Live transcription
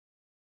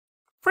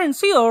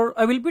Friends, here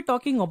I will be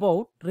talking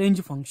about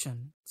range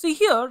function. See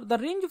here, the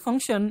range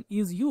function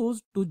is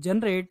used to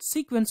generate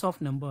sequence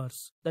of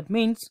numbers. That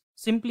means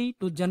simply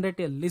to generate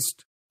a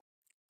list.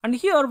 And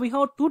here we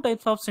have two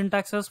types of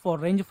syntaxes for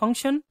range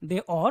function.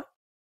 They are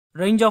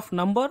range of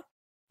number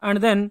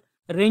and then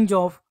range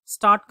of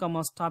start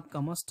comma stop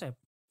comma step.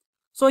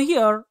 So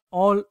here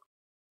all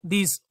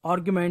these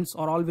arguments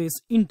are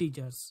always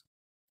integers.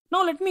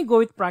 Now let me go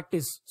with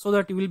practice so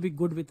that you will be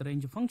good with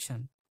range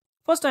function.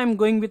 First I am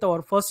going with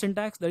our first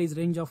syntax, that is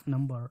range of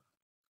number.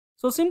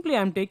 So simply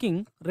I am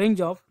taking range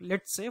of,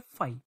 let's say,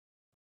 5.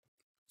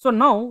 So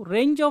now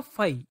range of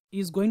 5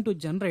 is going to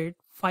generate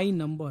 5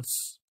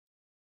 numbers.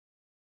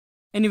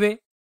 Anyway,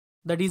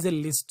 that is a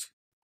list.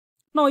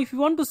 Now if you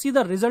want to see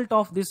the result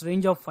of this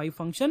range of 5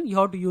 function, you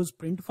have to use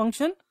print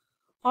function,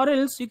 or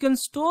else you can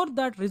store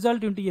that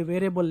result into a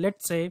variable.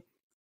 Let's say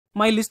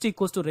my list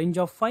equals to range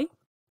of 5,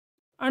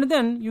 and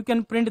then you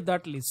can print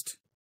that list.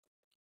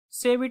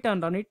 Save it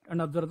and run it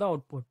and observe the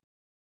output.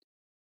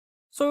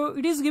 So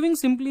it is giving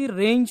simply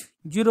range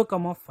 0,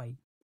 5.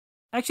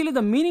 Actually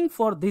the meaning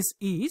for this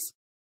is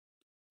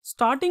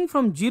starting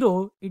from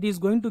 0 it is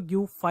going to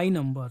give 5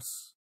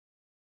 numbers.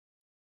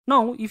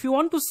 Now if you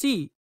want to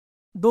see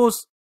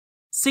those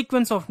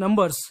sequence of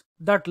numbers,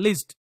 that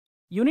list,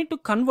 you need to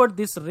convert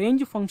this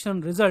range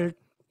function result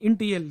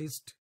into a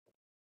list.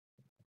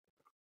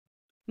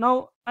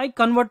 Now I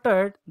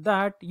converted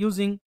that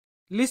using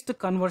list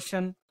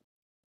conversion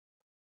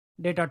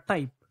data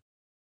type.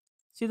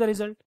 See the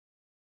result.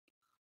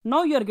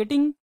 Now you are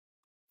getting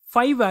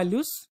 5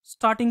 values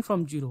starting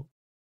from 0.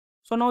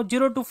 So now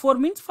 0 to 4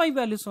 means 5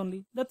 values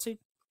only. That's it.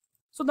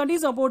 So that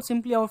is about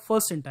simply our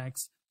first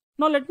syntax.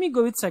 Now let me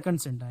go with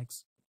second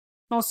syntax.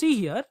 Now see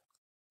here,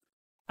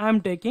 I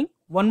am taking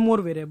one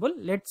more variable.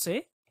 Let's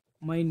say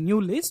my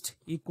new list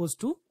equals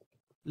to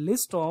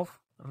list of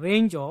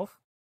range of,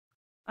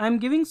 I am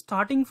giving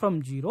starting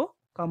from 0,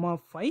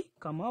 5,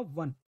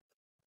 1.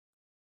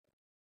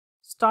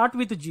 Start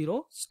with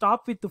 0,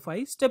 stop with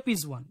 5, step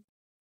is 1.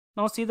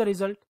 Now see the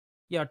result.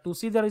 Yeah, to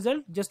see the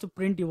result, just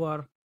print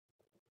your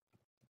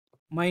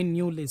my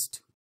new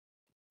list.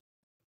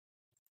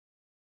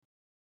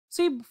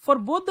 See, for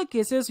both the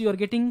cases you are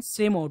getting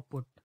same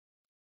output.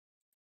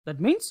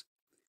 That means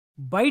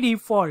by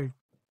default,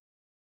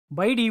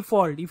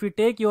 if you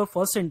take your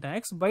first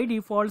syntax, by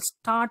default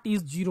start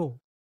is 0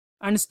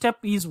 and step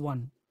is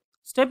 1.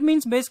 Step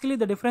means basically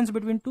the difference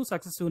between two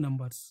successive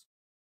numbers.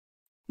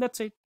 That's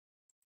it.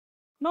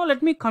 Now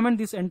let me comment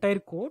this entire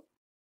code.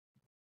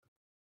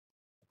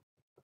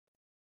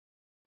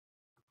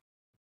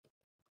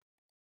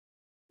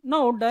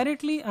 Now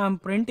directly I am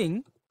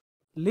printing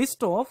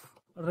list of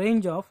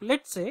range of,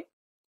 let's say,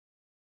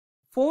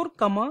 4,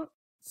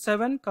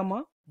 7,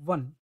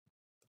 1.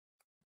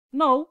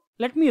 Now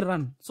let me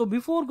run. So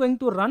before going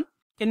to run,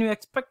 can you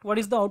expect what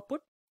is the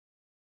output?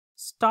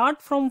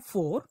 Start from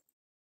 4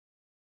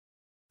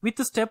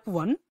 with step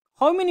 1.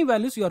 How many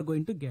values you are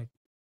going to get?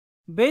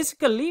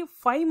 Basically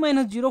 5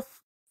 minus 0,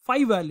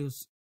 5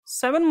 values.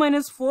 7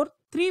 minus 4,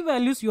 3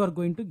 values you are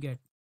going to get.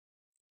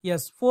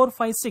 Yes, 4,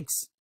 5,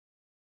 6.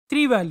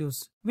 3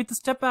 values with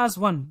step as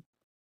 1.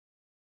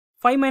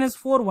 5 minus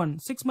 4, 1.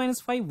 6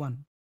 minus 5,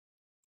 1.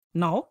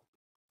 Now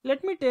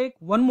let me take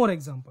one more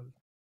example.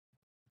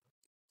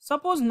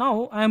 Suppose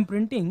now I am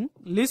printing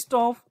list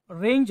of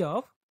range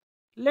of,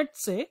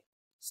 let's say,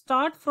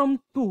 start from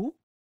 2,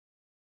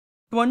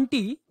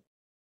 20,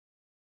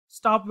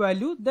 stop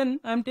value, then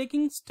I am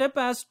taking step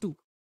as 2.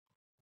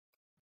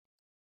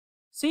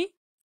 See,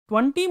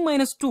 20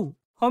 minus 2,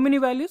 how many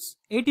values?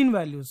 18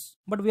 values,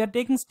 but we are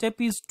taking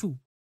step is 2.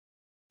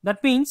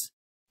 That means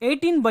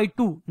 18 by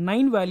 2,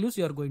 9 values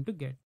you are going to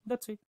get.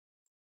 That's it.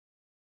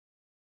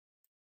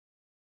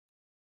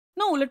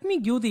 Now let me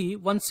give the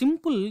one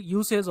simple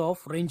usage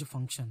of range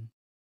function.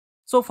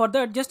 So for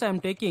that, just I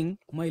am taking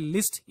my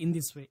list in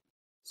this way.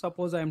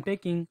 Suppose I am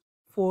taking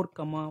 4,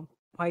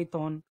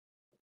 Python,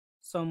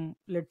 some,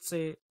 let's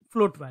say,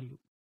 float value.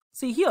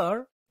 See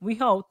here we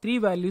have 3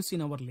 values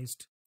in our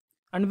list,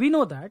 and we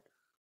know that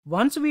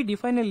once we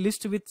define a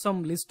list with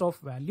some list of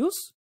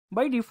values,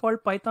 by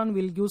default Python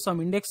will give some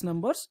index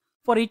numbers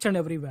for each and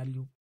every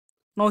value.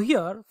 Now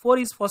here 4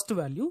 is first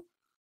value,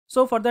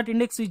 so for that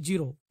index is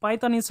 0.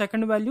 Python is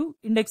second value,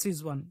 index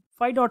is 1.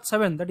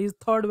 5.7, that is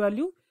third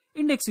value,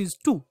 index is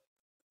 2.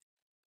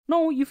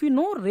 Now if you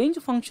know range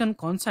function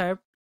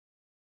concept,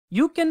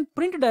 you can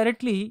print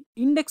directly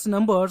index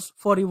numbers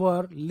for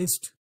your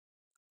list.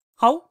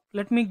 How?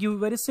 Let me give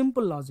very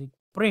simple logic.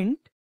 Print,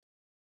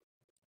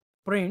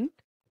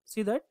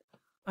 see that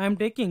I am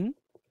taking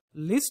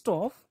list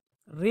of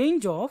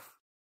range of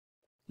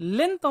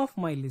length of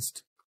my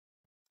list.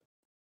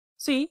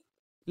 See,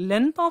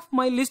 length of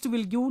my list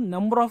will give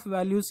number of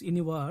values in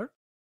your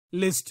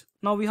list.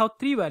 Now we have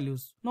 3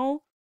 values.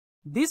 Now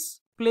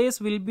this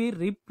place will be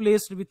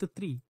replaced with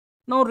 3.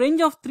 Now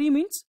range of 3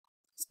 means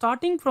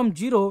starting from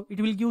 0 it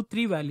will give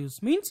 3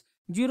 values, means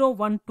 0,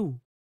 1, 2.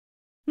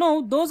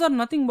 Now those are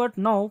nothing but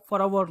now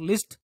for our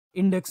list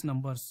index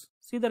numbers.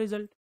 See the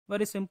result,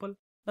 very simple.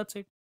 That's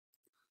it.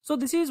 So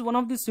this is one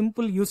of the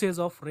simple uses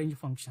of range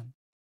function.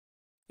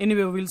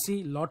 Anyway, we'll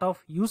see lot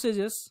of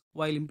usages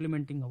while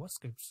implementing our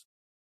scripts.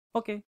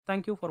 Okay,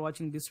 thank you for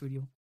watching this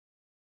video.